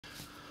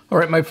All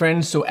right, my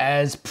friends, so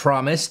as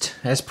promised,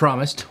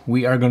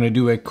 we are going to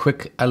do a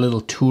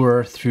little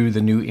tour through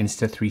the new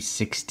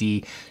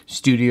Insta360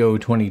 Studio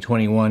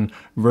 2021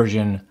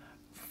 version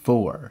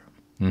 4.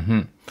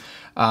 And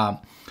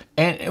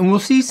we'll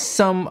see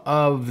some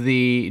of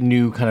the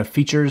new kind of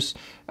features,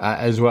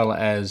 as well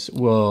as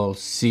we'll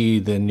see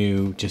the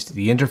new, just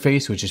the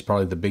interface, which is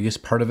probably the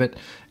biggest part of it.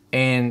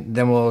 And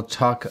then we'll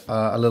talk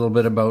a little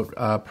bit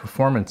about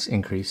performance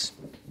increase.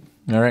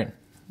 All right,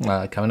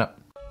 coming up.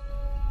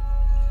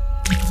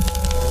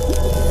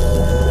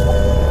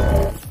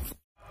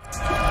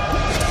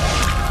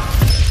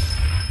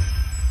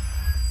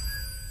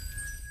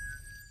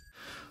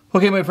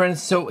 Okay, my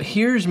friends, so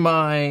here's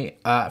my,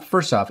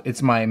 first off,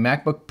 it's my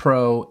MacBook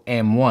Pro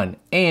M1,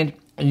 and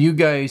you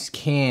guys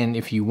can,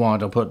 if you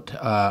want, I'll put,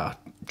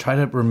 try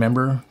to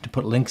remember to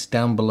put links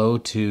down below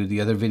to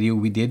the other video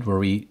we did where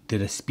we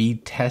did a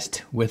speed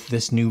test with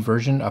this new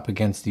version up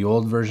against the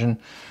old version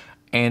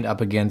and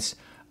up against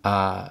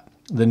the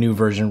new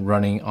version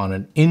running on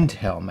an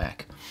Intel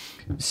Mac.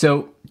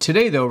 So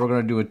today, though, we're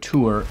going to do a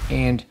tour,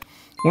 and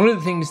one of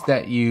the things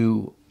that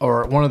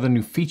one of the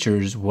new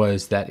features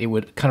was that it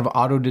would kind of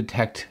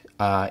auto-detect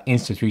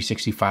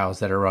Insta360 files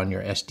that are on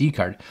your SD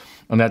card.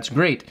 And that's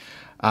great,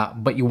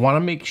 but you want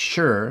to make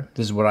sure,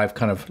 this is what I've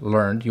kind of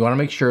learned, you want to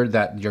make sure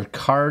that your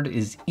card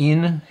is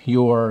in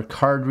your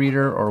card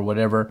reader or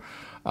whatever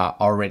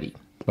already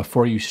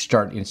before you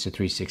start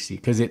Insta360,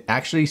 because it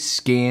actually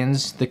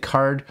scans the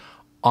card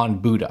on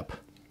boot up.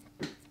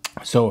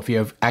 So if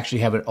you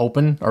actually have it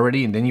open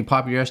already and then you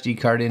pop your SD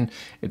card in,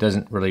 it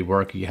doesn't really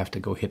work. You have to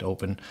go hit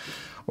open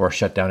or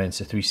shut down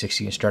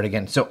Insta360 and start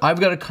again. So I've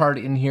got a card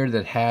in here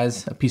that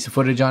has a piece of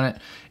footage on it,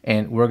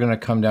 and we're gonna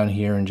come down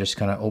here and just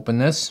kind of open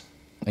this,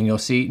 and you'll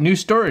see new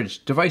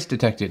storage device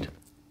detected,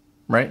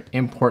 right?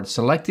 Import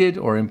selected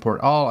or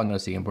import all. I'm gonna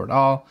say import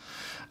all.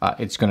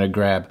 It's gonna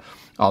grab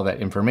all that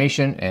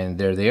information, and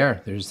there they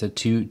are. There's the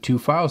two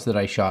files that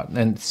I shot,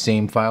 and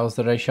same files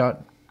that I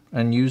shot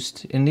and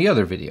used in the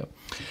other video.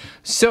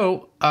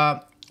 So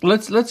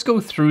let's go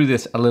through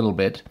this a little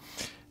bit.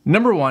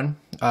 Number one,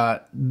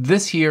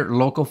 this here,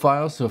 local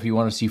files. So if you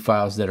want to see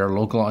files that are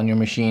local on your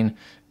machine,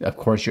 of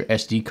course your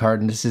SD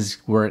card, and this is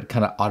where it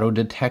kind of auto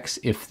detects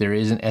if there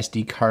is an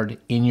SD card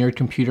in your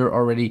computer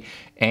already,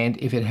 and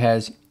if it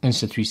has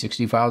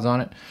Insta360 files on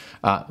it,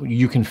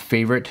 you can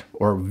favorite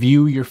or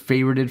view your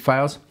favorited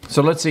files.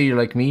 So let's say you're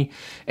like me,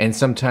 and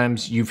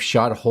sometimes you've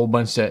shot a whole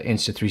bunch of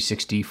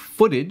Insta360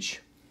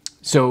 footage.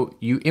 So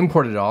you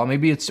import it all,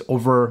 maybe it's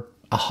over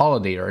a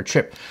holiday or a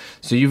trip.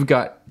 So you've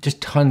got just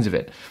tons of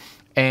it,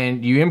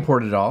 and you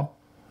import it all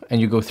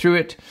and you go through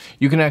it.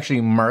 You can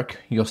actually mark,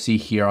 you'll see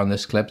here on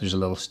this clip, there's a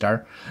little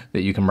star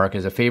that you can mark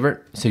as a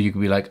favorite. So you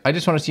could be like, I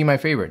just want to see my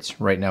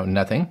favorites. Right now,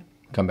 nothing.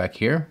 Come back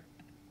here.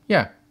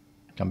 Yeah.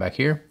 Come back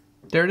here.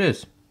 There it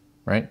is,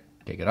 right?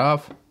 Take it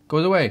off,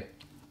 goes away.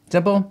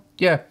 Simple,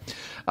 yeah.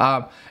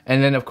 And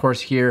then of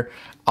course here,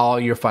 all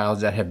your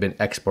files that have been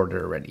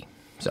exported already.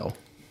 So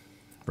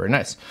very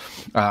nice.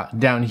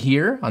 Down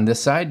here on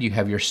this side, you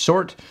have your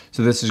sort.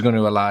 So this is going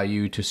to allow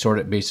you to sort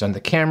it based on the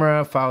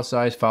camera, file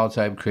size, file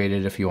type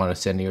created if you want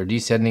ascending or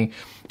descending.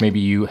 Maybe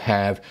you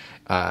have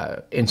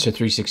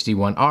Insta360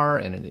 One R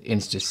and an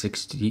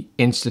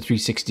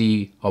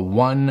Insta360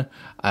 One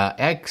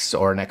X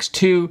or an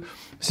X2.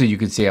 So you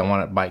could say I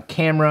want it by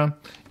camera.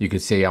 You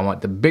could say I want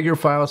the bigger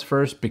files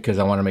first because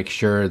I want to make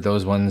sure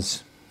those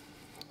ones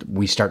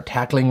we start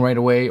tackling right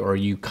away, or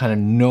you kind of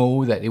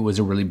know that it was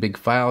a really big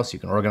file so you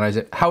can organize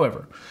it.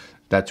 However,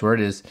 that's where it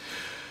is.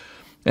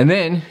 And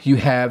then you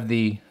have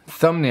the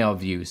thumbnail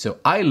view. So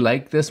I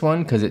like this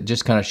one because it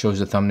just kind of shows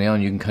the thumbnail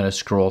and you can kind of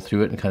scroll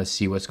through it and kind of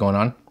see what's going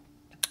on.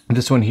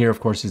 This one here, of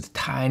course, is a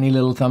tiny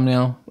little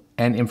thumbnail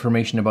and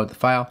information about the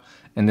file.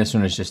 And this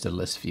one is just a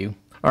list view.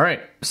 All right,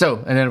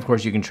 so, and then of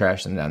course you can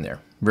trash them down there.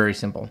 Very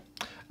simple.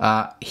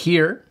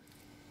 Here,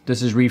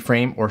 this is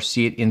reframe or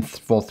see it in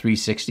full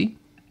 360.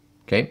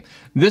 Okay,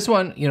 this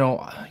one, you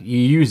know, you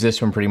use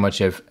this one pretty much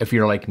if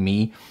you're like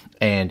me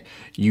and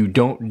you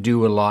don't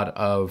do a lot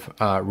of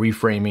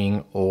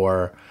reframing,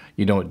 or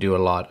you don't do a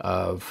lot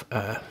of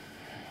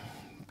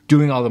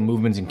doing all the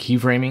movements and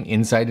keyframing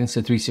inside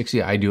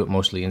Insta360. I do it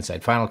mostly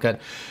inside Final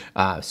Cut.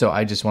 So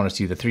I just want to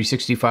see the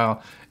 360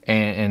 file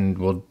and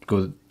we'll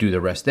go do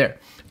the rest there.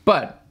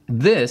 But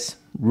this,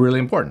 really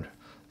important.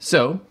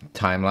 So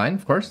timeline,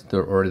 of course,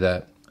 or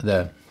the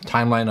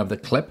timeline of the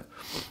clip,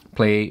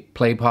 play,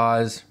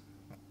 pause,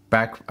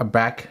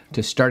 back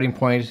to starting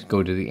point,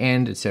 go to the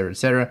end, etc.,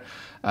 etc.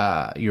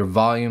 Your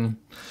volume.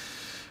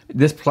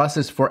 This plus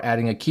is for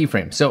adding a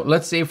keyframe. So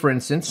let's say, for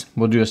instance,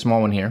 we'll do a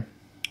small one here.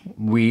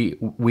 We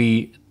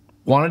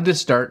wanted to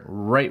start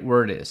right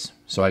where it is.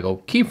 So I go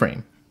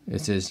keyframe.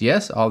 It says,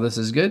 yes, all this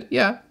is good.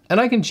 Yeah.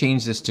 And I can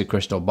change this to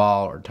crystal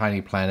ball or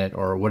tiny planet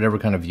or whatever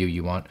kind of view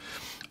you want.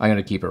 I'm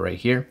going to keep it right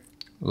here.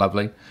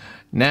 Lovely.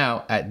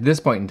 Now, at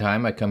this point in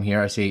time, I come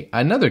here, I say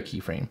another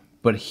keyframe.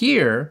 But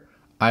here,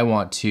 I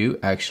want to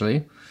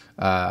actually,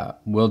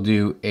 we'll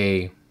do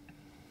a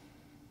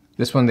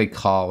This one they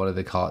call, what do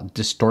they call it?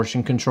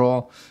 Distortion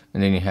control.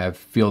 And then you have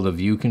field of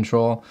view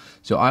control.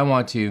 So I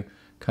want to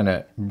kind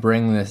of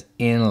bring this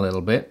in a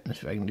little bit.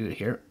 Let's see if I can do it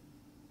here.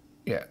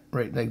 Yeah,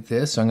 right like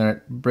this. So I'm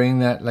gonna bring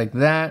that like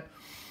that.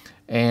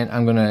 And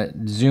I'm gonna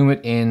zoom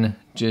it in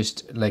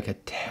just like a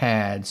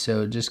tad.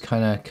 So just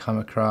kind of come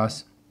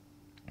across.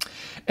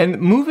 And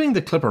moving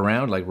the clip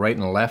around like right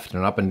and left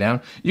and up and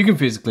down, you can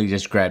physically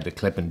just grab the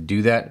clip and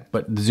do that.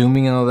 But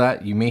zooming and all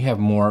that, you may have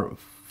more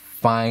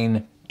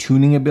fine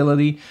tuning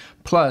ability.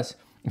 Plus,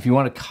 if you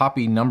want to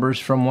copy numbers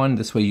from one,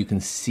 this way you can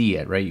see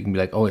it, right? You can be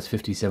like, oh, it's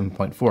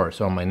 57.4.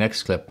 So on my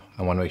next clip,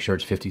 I want to make sure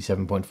it's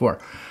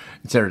 57.4,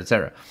 et cetera, et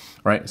cetera.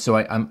 Right? So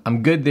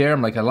I'm good there.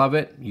 I'm like, I love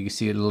it. You can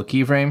see a little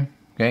keyframe,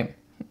 okay?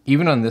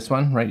 Even on this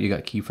one, right? You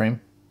got keyframe,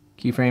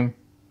 keyframe,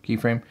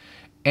 keyframe.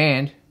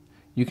 And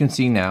you can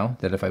see now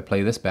that if I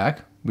play this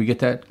back, we get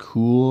that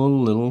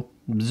cool little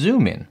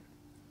zoom in.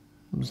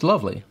 It's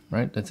lovely,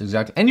 right? That's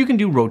exactly, and you can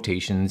do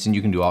rotations and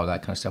you can do all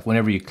that kind of stuff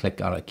whenever you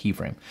click on a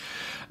keyframe.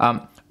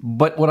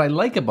 But what I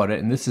like about it,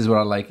 and this is what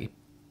I like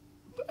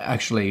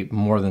actually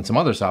more than some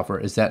other software,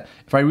 is that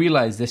if I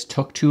realize this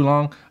took too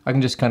long, I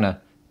can just kind of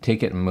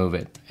take it and move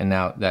it. And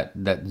now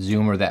that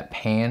zoom or that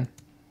pan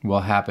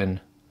will happen,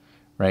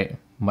 right,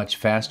 much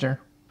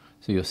faster.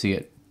 So you'll see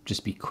it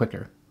just be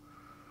quicker.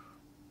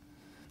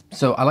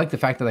 So I like the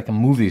fact that I can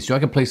move these. So I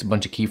can place a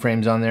bunch of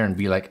keyframes on there and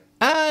be like,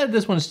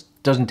 this one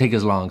doesn't take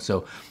as long.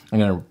 So I'm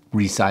gonna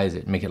resize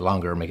it, make it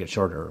longer, make it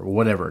shorter, or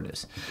whatever it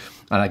is.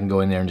 And I can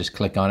go in there and just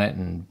click on it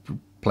and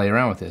play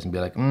around with this and be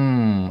like,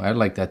 I'd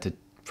like that to,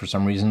 for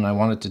some reason, I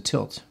want it to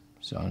tilt.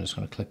 So I'm just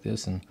gonna click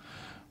this and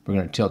we're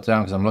gonna tilt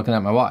down because I'm looking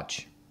at my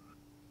watch.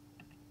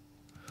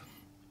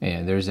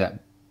 And there's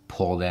that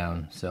pull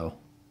down. So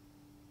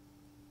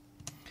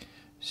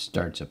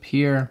starts up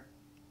here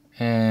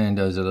and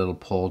does a little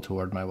pull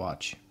toward my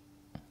watch.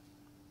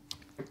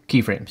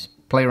 Keyframes,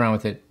 play around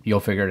with it. You'll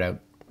figure it out,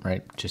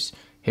 right? Just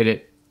hit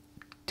it,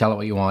 tell it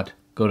what you want,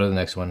 go to the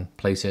next one,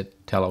 place it,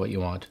 tell it what you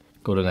want,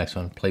 go to the next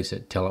one, place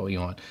it, tell it what you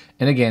want.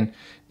 And again,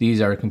 these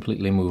are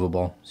completely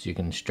movable, so you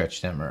can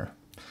stretch them or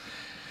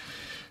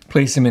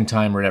place them in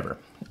time, whatever.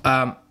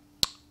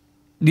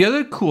 The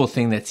other cool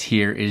thing that's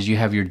here is you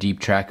have your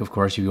deep track, of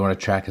course, if you want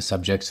to track a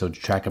subject, so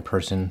track a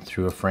person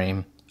through a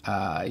frame.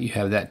 You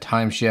have that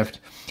time shift.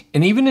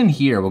 And even in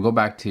here, we'll go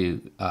back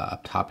to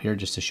up top here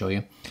just to show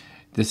you.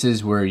 This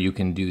is where you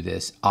can do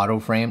this auto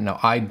frame. Now,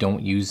 I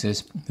don't use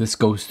this. This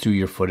goes through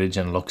your footage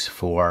and looks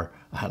for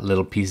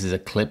little pieces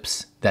of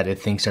clips that it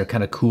thinks are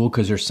kind of cool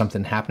because there's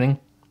something happening.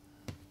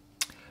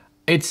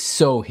 It's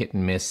so hit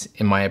and miss,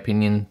 in my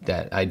opinion,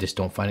 that I just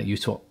don't find it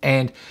useful.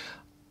 And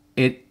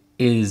it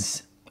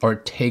is, or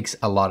it takes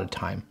a lot of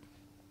time.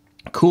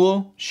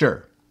 Cool,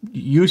 sure.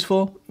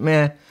 Useful,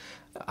 meh.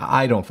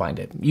 I don't find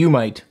it. You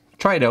might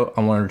try it out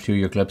on one or two of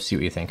your clips, see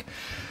what you think.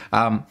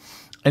 And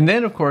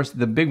then, of course,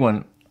 the big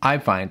one I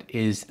find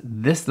is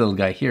this little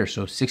guy here.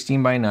 So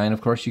 16:9,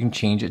 of course, you can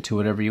change it to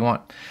whatever you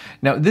want.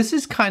 Now, this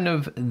is kind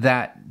of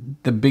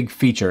the big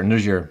feature. And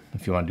there's your,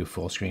 if you want to do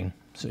full screen.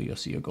 So you'll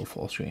see you'll go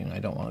full screen. I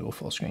don't want to go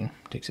full screen.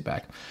 Takes it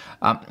back.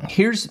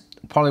 Here's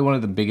probably one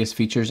of the biggest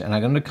features, and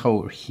I'm going to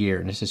go here,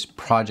 and this is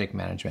project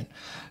management.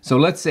 So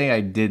let's say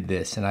I did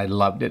this and I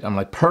loved it. I'm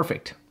like,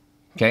 perfect.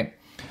 Okay.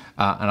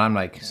 And I'm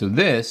like, so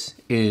this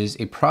is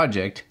a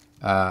project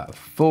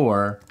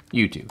for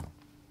YouTube,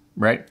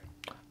 right?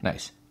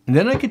 Nice. And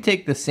then I could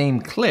take the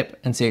same clip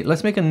and say,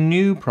 let's make a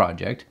new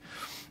project.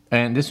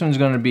 And this one's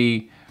going to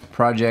be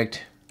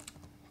project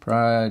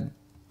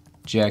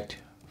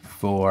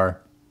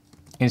for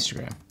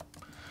Instagram,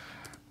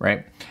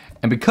 right?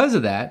 And because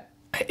of that,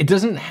 it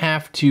doesn't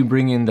have to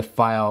bring in the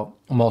file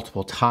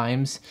multiple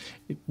times,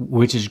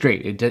 which is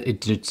great.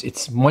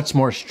 It's much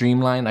more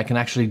streamlined. I can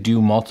actually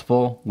do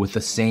multiple with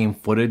the same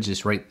footage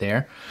just right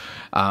there.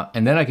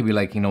 And then I could be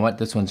like, you know what,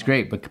 this one's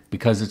great, but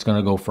because it's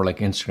gonna go for like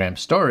Instagram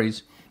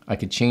stories, I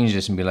could change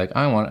this and be like,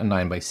 I want a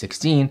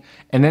 9:16,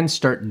 and then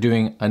start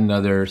doing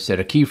another set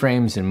of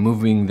keyframes and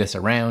moving this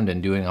around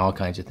and doing all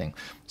kinds of things.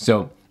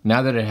 So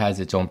now that it has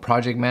its own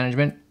project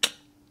management,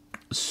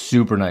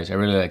 super nice. I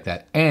really like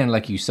that. And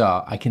like you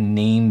saw, I can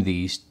name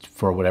these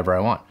for whatever I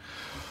want.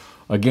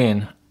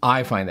 Again,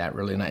 I find that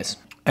really nice.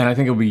 And I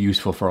think it'll be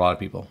useful for a lot of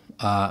people.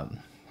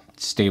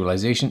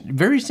 Stabilization,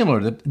 very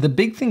similar. The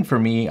big thing for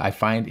me, I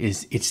find,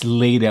 is it's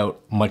laid out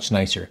much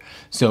nicer.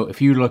 So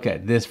if you look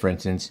at this, for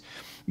instance,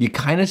 you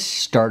kind of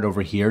start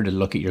over here to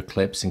look at your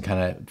clips and kind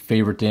of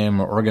favorite them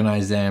or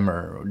organize them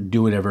or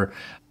do whatever,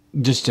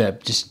 just to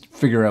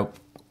figure out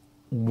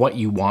what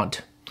you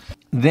want.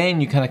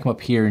 Then you kind of come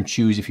up here and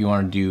choose if you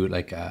want to do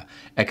like a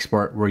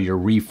export where you're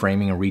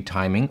reframing and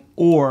retiming,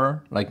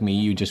 or like me,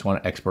 you just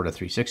want to export a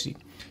 360.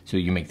 So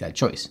you make that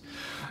choice.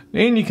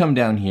 Then you come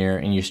down here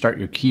and you start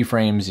your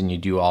keyframes and you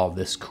do all of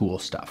this cool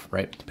stuff,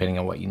 right? Depending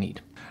on what you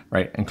need,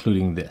 right?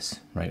 Including this,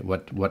 right?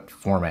 What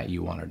format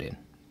you want it in.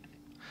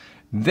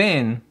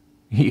 Then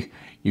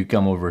you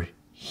come over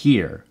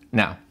here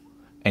now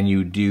and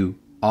you do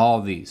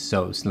all these.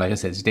 So like I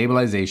said,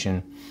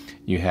 stabilization,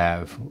 you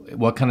have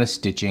what kind of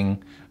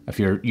stitching, if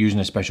you're using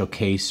a special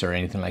case or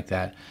anything like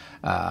that.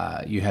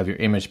 You have your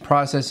image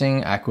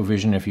processing,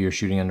 Aquavision if you're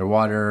shooting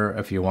underwater,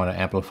 if you want to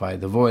amplify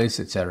the voice,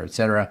 etc.,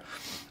 etc.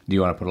 Do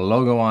you want to put a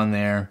logo on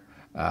there?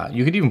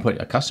 You could even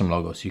put a custom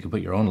logo, so you could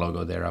put your own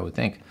logo there, I would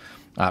think.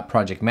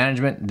 Project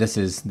management, this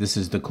is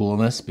the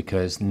coolness,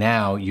 because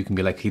now you can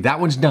be like, hey, that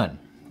one's done.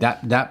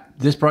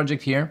 This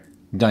project here,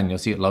 done. You'll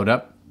see it load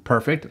up.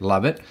 Perfect,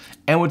 love it.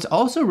 And what's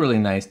also really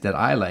nice that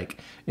I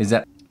like is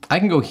that I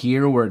can go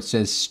here where it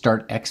says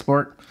start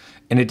export,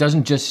 and it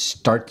doesn't just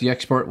start the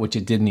export, which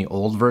it did in the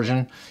old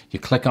version. You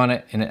click on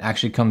it and it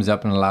actually comes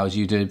up and allows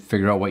you to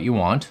figure out what you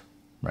want,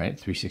 right?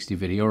 360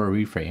 video or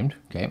reframed,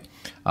 okay?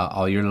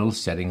 All your little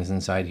settings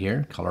inside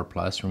here, color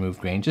plus, remove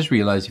grain. Just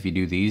realize if you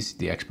do these,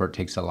 the export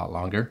takes a lot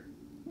longer.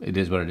 It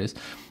is what it is.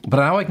 But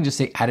now I can just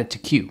say add it to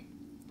queue.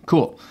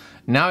 Cool.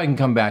 Now I can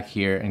come back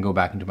here and go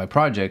back into my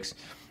projects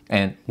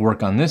and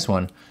work on this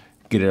one,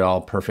 get it all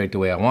perfect the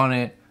way I want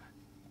it,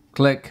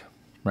 click,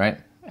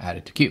 right? Add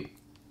it to queue.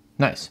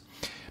 Nice.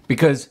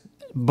 Because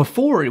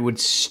before it would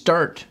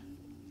start,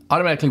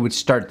 automatically would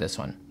start this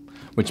one,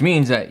 which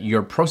means that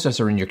your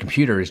processor in your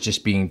computer is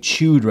just being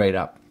chewed right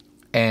up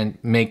and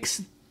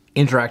makes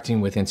interacting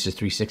with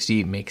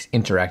Insta360, makes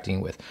interacting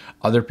with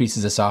other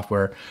pieces of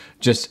software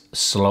just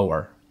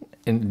slower.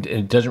 And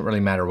it doesn't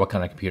really matter what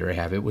kind of computer I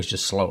have, it was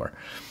just slower.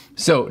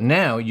 So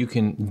now you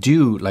can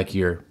do like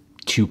your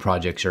 2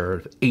 projects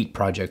or 8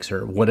 projects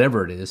or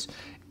whatever it is.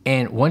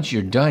 And once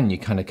you're done, you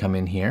kind of come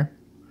in here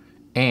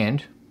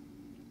and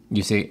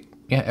you say,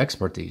 yeah,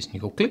 export these. You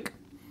go click.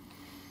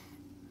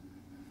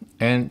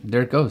 And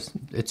there it goes.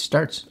 It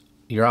starts.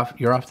 You're off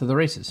to the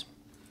races,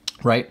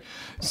 right?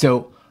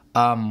 So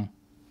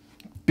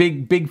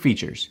big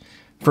features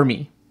for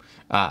me.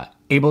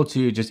 Able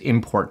to just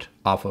import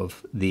off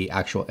of the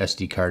actual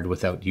SD card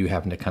without you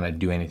having to kind of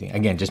do anything.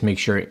 Again, just make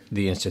sure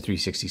the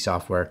Insta360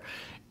 software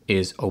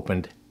is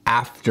opened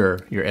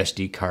after your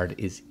SD card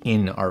is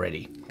in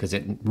already, because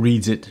it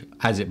reads it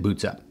as it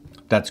boots up.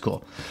 That's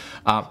cool.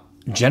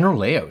 General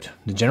layout.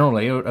 The general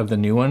layout of the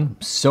new one,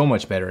 so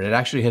much better. It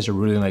actually has a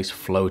really nice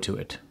flow to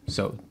it.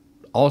 So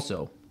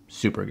also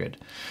super good.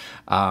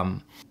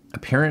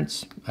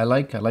 Appearance, I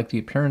like the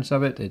appearance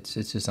of it. It's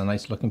just a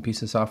nice looking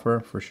piece of software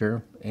for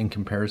sure in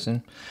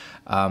comparison.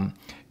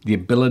 The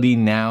ability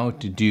now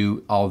to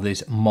do all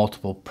these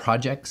multiple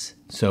projects.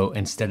 So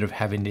instead of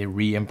having to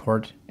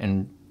re-import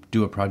and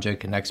do a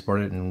project and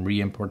export it and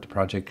re-import the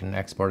project and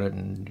export it,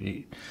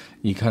 and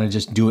you kind of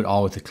just do it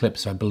all with the clip.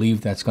 So I believe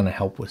that's going to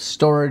help with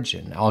storage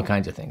and all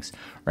kinds of things,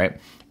 right?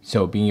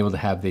 So being able to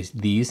have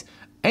these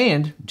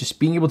and just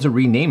being able to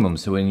rename them.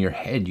 So in your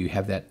head, you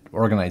have that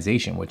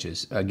organization, which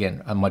is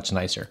again, a much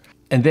nicer.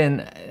 And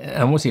then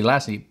I won't say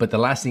lastly, but the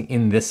last thing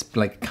in this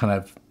like kind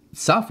of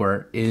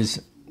software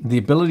is the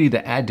ability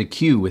to add to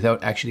queue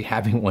without actually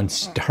having one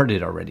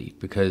started already,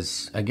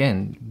 because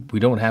again, we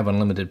don't have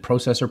unlimited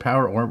processor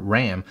power or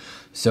RAM.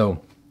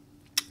 So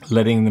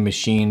letting the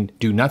machine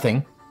do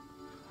nothing.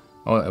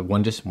 Oh,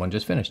 one just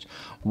finished.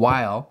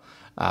 While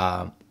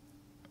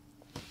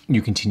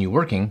you continue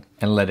working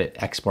and let it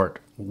export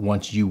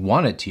once you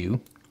want it to.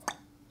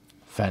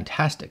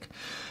 Fantastic.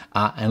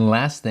 And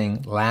last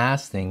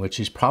thing, which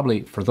is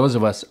probably for those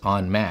of us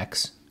on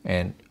Macs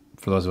and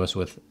for those of us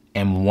with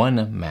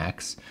M1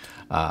 Macs,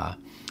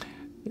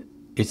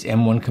 it's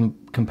M1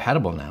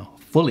 compatible now,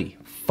 fully,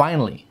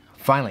 finally.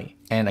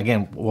 And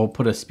again, we'll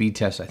put a speed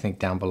test, I think,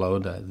 down below,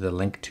 the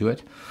link to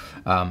it.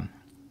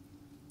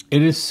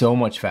 It is so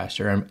much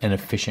faster and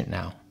efficient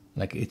now.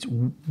 Like, it's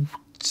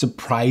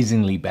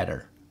surprisingly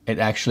better. It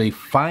actually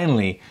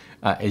finally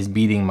is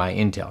beating my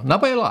Intel.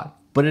 Not by a lot,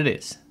 but it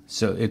is.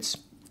 So it's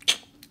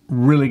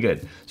really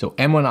good. So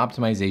M1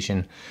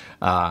 optimization,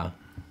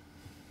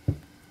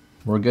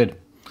 we're good.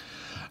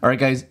 All right,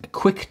 guys,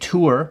 quick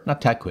tour, not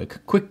that quick,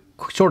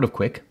 sort of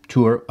quick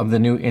tour of the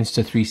new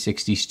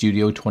Insta360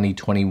 Studio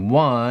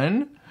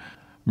 2021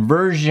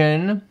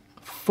 version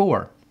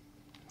 4.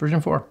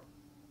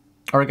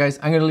 All right, guys,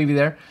 I'm going to leave you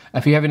there.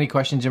 If you have any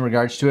questions in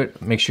regards to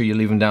it, make sure you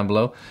leave them down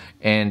below.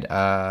 And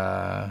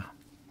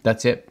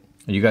that's it.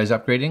 Are you guys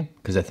upgrading?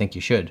 Because I think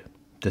you should.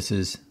 This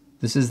is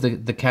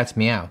the cat's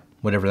meow,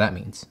 whatever that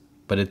means.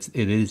 But it's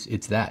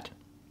that.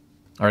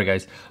 All right,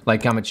 guys,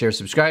 like, comment, share,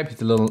 subscribe, hit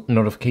the little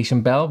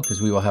notification bell, because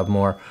we will have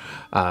more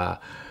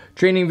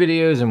training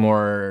videos and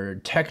more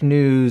tech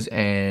news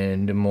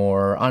and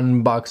more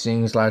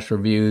unboxing /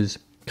 reviews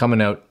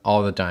coming out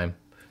all the time.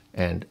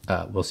 And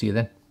we'll see you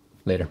then.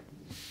 Later.